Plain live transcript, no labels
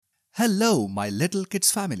Hello, my little kids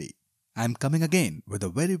family. I'm coming again with a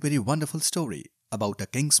very wonderful story about a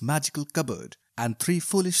king's magical cupboard and three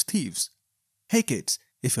foolish thieves. Hey kids,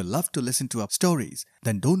 if you love to listen to our stories,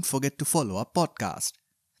 then don't forget to follow our podcast.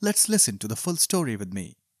 Let's listen to the full story with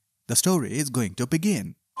me. The story is going to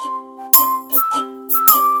begin.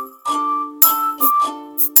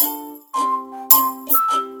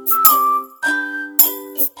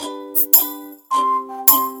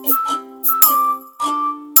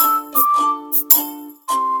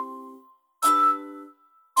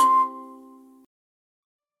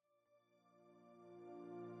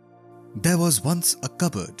 There was once a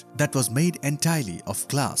cupboard that was made entirely of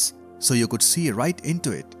glass, so you could see right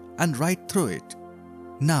into it and right through it.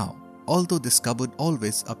 Now, although this cupboard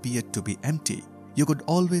always appeared to be empty, you could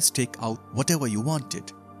always take out whatever you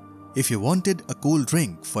wanted. If you wanted a cool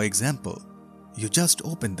drink, for example, you just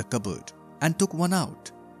opened the cupboard and took one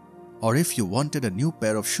out. Or if you wanted a new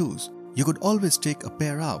pair of shoes, you could always take a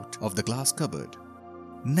pair out of the glass cupboard.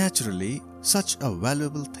 Naturally, such a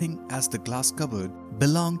valuable thing as the glass cupboard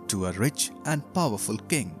belonged to a rich and powerful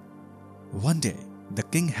king. One day, the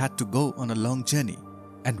king had to go on a long journey,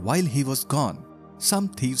 and while he was gone, some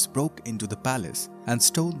thieves broke into the palace and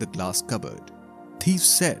stole the glass cupboard. Thieves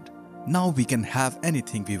said, "Now we can have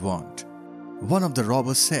anything we want." One of the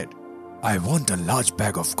robbers said, "I want a large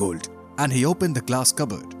bag of gold," and he opened the glass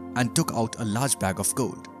cupboard and took out a large bag of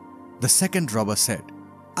gold. The second robber said,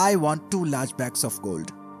 "I want 2 large bags of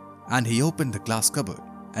gold," and he opened the glass cupboard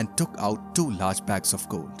and took out 2 large bags of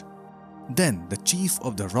gold. Then the chief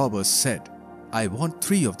of the robbers said, "I want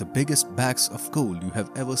 3 of the biggest bags of gold you have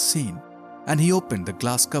ever seen," and he opened the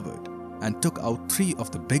glass cupboard and took out 3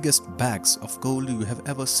 of the biggest bags of gold you have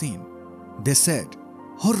ever seen. They said,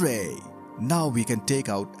 "Hooray! Now we can take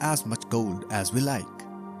out as much gold as we like."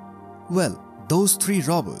 Well, those 3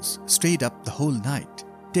 robbers stayed up the whole night,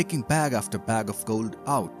 taking bag after bag of gold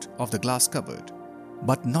out of the glass cupboard.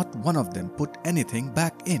 But not one of them put anything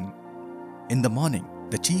back in. In the morning,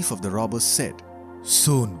 the chief of the robbers said,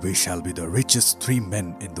 "Soon we shall be the richest 3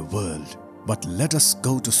 men in the world. But let us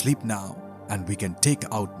go to sleep now, and we can take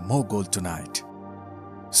out more gold tonight."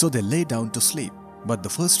 So they lay down to sleep, but the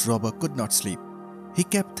first robber could not sleep. He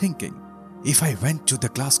kept thinking, "If I went to the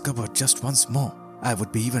glass cupboard just once more, I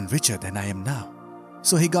would be even richer than I am now."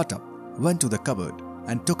 So he got up, went to the cupboard,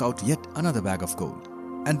 and took out yet another bag of gold,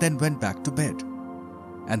 and then went back to bed.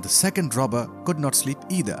 And the second robber could not sleep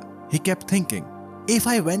either. He kept thinking, "If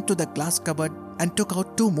I went to the glass cupboard and took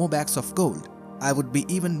out 2 more bags of gold, I would be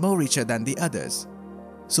even more richer than the others."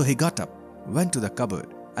 So he got up, went to the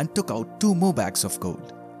cupboard and took out 2 more bags of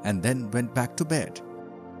gold, and then went back to bed.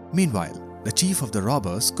 Meanwhile, the chief of the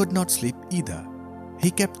robbers could not sleep either.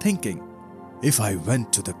 He kept thinking, "If I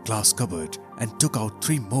went to the glass cupboard and took out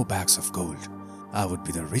 3 more bags of gold, I would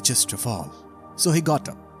be the richest of all." So he got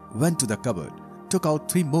up, went to the cupboard, took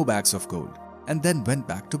out 3 more bags of gold, and then went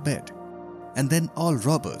back to bed. And then all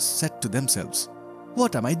robbers said to themselves,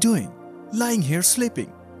 "What am I doing? Lying here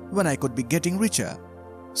sleeping, when I could be getting richer?"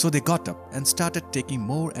 So they got up and started taking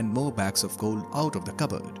more and more bags of gold out of the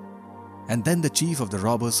cupboard. And then the chief of the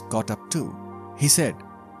robbers got up too. He said,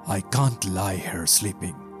 "I can't lie here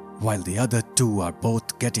sleeping, while the other 2 are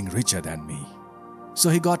both getting richer than me." So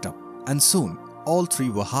he got up, and soon all 3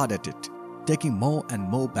 were hard at it, taking more and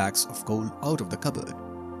more bags of gold out of the cupboard.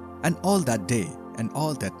 And all that day and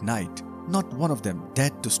all that night, not one of them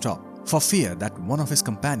dared to stop, for fear that one of his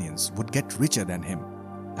companions would get richer than him.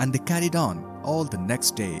 And they carried on all the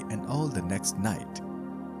next day and all the next night.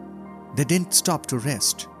 They didn't stop to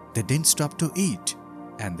rest, they didn't stop to eat,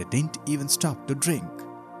 and they didn't even stop to drink.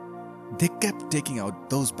 They kept taking out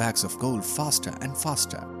those bags of gold faster and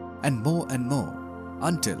faster, and more,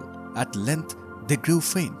 until at length they grew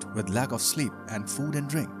faint with lack of sleep and food and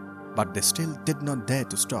drink, but they still did not dare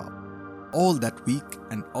to stop. All that week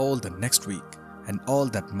and all the next week and all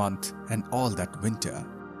that month and all that winter,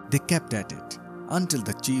 they kept at it until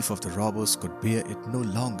the chief of the robbers could bear it no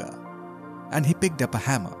longer. And he picked up a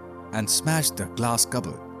hammer and smashed the glass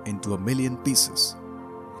cupboard into 1,000,000 pieces.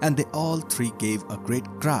 And they all 3 gave a great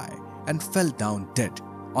cry and fell down dead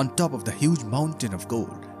on top of the huge mountain of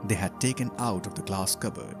gold they had taken out of the glass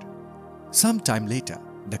cupboard. Some time later,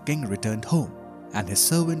 the king returned home, and his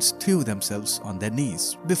servants threw themselves on their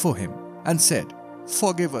knees before him and said,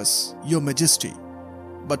 "Forgive us, your majesty,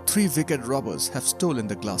 but 3 wicked robbers have stolen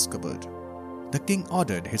the glass cupboard." The king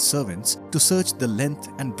ordered his servants to search the length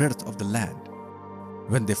and breadth of the land.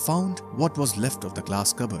 When they found what was left of the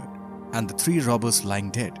glass cupboard and the 3 robbers lying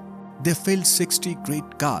dead, they filled 60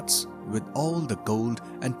 great carts with all the gold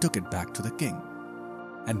and took it back to the king.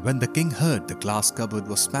 And when the king heard the glass cupboard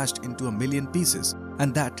was smashed into 1,000,000 pieces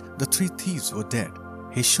and that the 3 thieves were dead.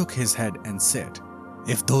 He shook his head and said,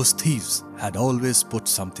 "If those thieves had always put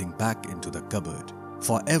something back into the cupboard,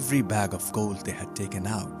 for every bag of gold they had taken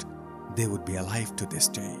out, they would be alive to this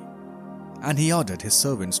day." And he ordered his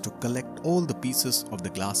servants to collect all the pieces of the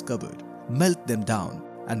glass cupboard, melt them down,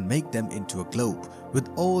 and make them into a globe with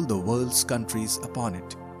all the world's countries upon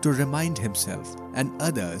it, to remind himself and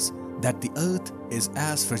others that the earth is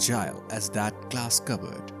as fragile as that glass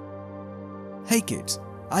cupboard. Hey kids,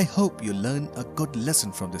 I hope you learn a good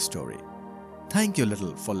lesson from this story. Thank you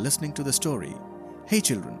little for listening to the story. Hey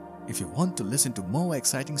children, if you want to listen to more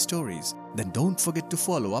exciting stories, then don't forget to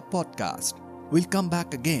follow our podcast. We'll come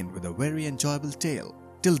back again with a very enjoyable tale.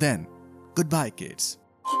 Till then, goodbye kids.